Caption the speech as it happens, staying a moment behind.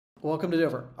Welcome to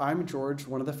Dover. I'm George,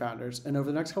 one of the founders, and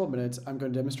over the next couple of minutes, I'm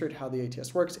going to demonstrate how the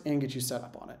ATS works and get you set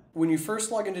up on it. When you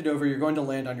first log into Dover, you're going to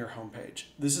land on your homepage.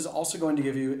 This is also going to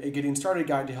give you a getting started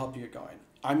guide to help you get going.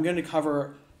 I'm going to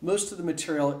cover most of the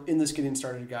material in this getting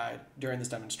started guide during this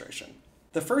demonstration.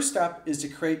 The first step is to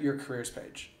create your careers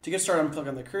page. To get started, I'm going to click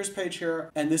on the careers page here,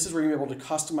 and this is where you're able to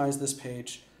customize this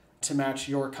page to match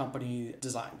your company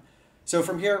design. So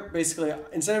from here, basically,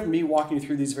 instead of me walking you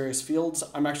through these various fields,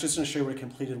 I'm actually just going to show you what a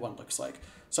completed one looks like.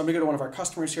 So I'm going to go to one of our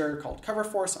customers here called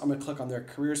CoverForce. I'm going to click on their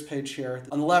careers page here.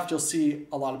 On the left, you'll see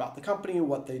a lot about the company,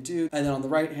 what they do. And then on the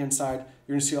right-hand side,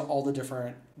 you're going to see all the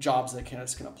different jobs that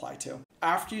candidates can apply to.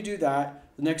 After you do that,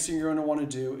 the next thing you're going to want to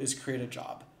do is create a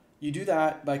job. You do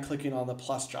that by clicking on the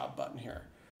plus job button here.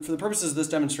 For the purposes of this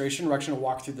demonstration, we're actually going to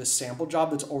walk through this sample job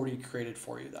that's already created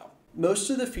for you, though. Most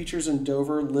of the features in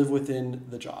Dover live within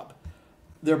the job.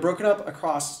 They're broken up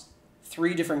across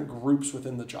 3 different groups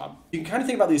within the job. You can kind of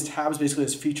think about these tabs basically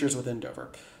as features within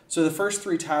Dover. So the first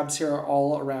 3 tabs here are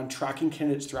all around tracking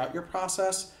candidates throughout your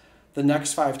process. The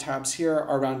next 5 tabs here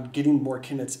are around getting more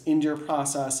candidates into your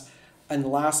process. And the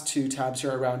last 2 tabs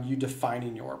here are around you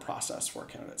defining your process for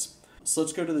candidates. So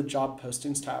let's go to the job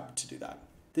postings tab to do that.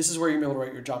 This is where you're able to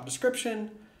write your job description,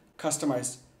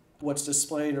 customize what's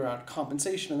displayed around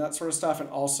compensation and that sort of stuff, and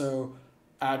also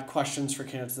add questions for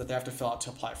candidates that they have to fill out to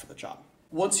apply for the job.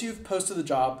 Once you've posted the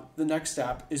job, the next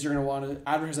step is you're going to want to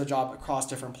advertise that job across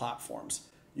different platforms.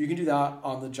 You can do that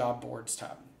on the job boards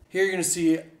tab. Here you're going to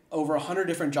see over 100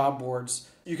 different job boards.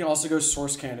 You can also go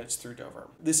source candidates through Dover.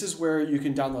 This is where you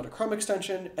can download a Chrome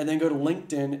extension and then go to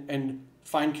LinkedIn and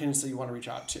find candidates that you want to reach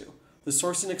out to. The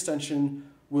sourcing extension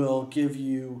will give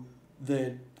you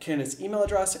the candidate's email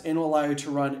address and will allow you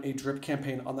to run a drip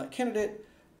campaign on that candidate,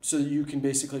 so that you can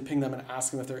basically ping them and ask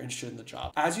them if they're interested in the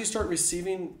job. As you start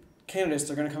receiving candidates,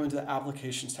 they're going to come into the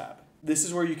Applications tab. This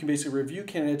is where you can basically review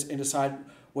candidates and decide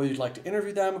whether you'd like to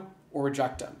interview them or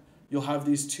reject them. You'll have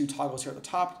these 2 toggles here at the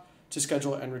top to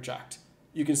schedule and reject.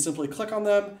 You can simply click on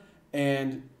them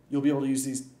and you'll be able to use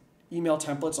these email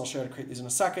templates, I'll show you how to create these in a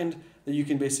second, that you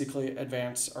can basically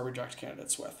advance or reject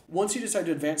candidates with. Once you decide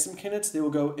to advance some candidates, they will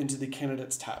go into the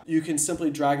Candidates tab. You can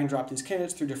simply drag and drop these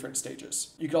candidates through different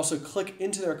stages. You can also click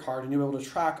into their card and you'll be able to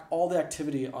track all the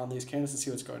activity on these candidates and see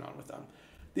what's going on with them.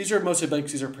 These are mostly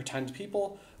because these are pretend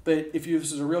people, but if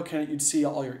this was a real candidate, you'd see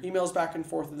all your emails back and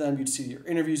forth with them, you'd see your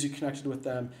interviews you connected with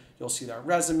them, you'll see their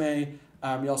resume,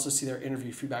 you also see their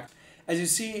interview feedback. As you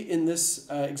see in this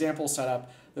example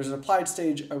setup, there's an applied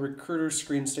stage, a recruiter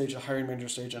screen stage, a hiring manager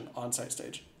stage, and an on-site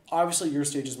stage. Obviously, your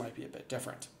stages might be a bit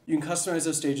different. You can customize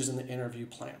those stages in the interview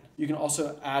plan. You can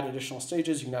also add additional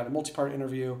stages. You can add a multi-part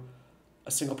interview,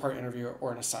 a single-part interview,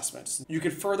 or an assessment. You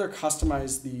could further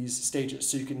customize these stages,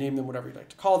 so you can name them whatever you'd like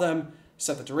to call them,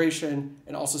 set the duration,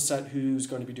 and also set who's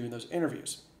going to be doing those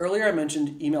interviews. Earlier, I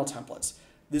mentioned email templates.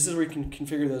 This is where you can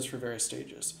configure those for various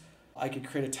stages. I could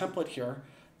create a template here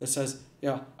that says,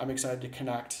 yeah, I'm excited to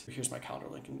connect. Here's my calendar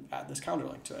link, and add this calendar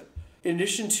link to it. In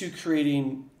addition to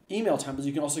creating email templates,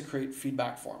 you can also create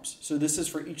feedback forms. So this is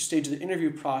for each stage of the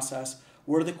interview process.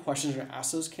 What are the questions you're going to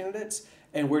ask those candidates,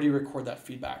 and where do you record that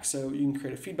feedback? So you can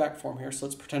create a feedback form here. So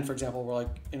let's pretend, for example, we're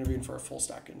like interviewing for a full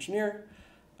stack engineer.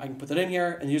 I can put that in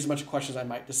here, and here's a bunch of questions I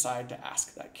might decide to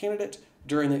ask that candidate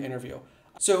during the interview.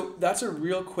 So that's a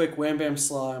real quick wham bam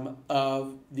slam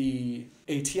of the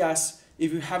ATS.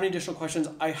 If you have any additional questions,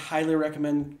 I highly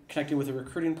recommend connecting with a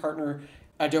recruiting partner.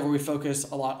 At Dover, we focus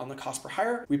a lot on the cost per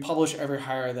hire. We publish every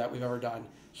hire that we've ever done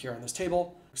here on this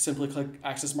table. Simply click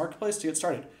Access Marketplace to get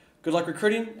started. Good luck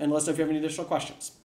recruiting, and let us know if you have any additional questions.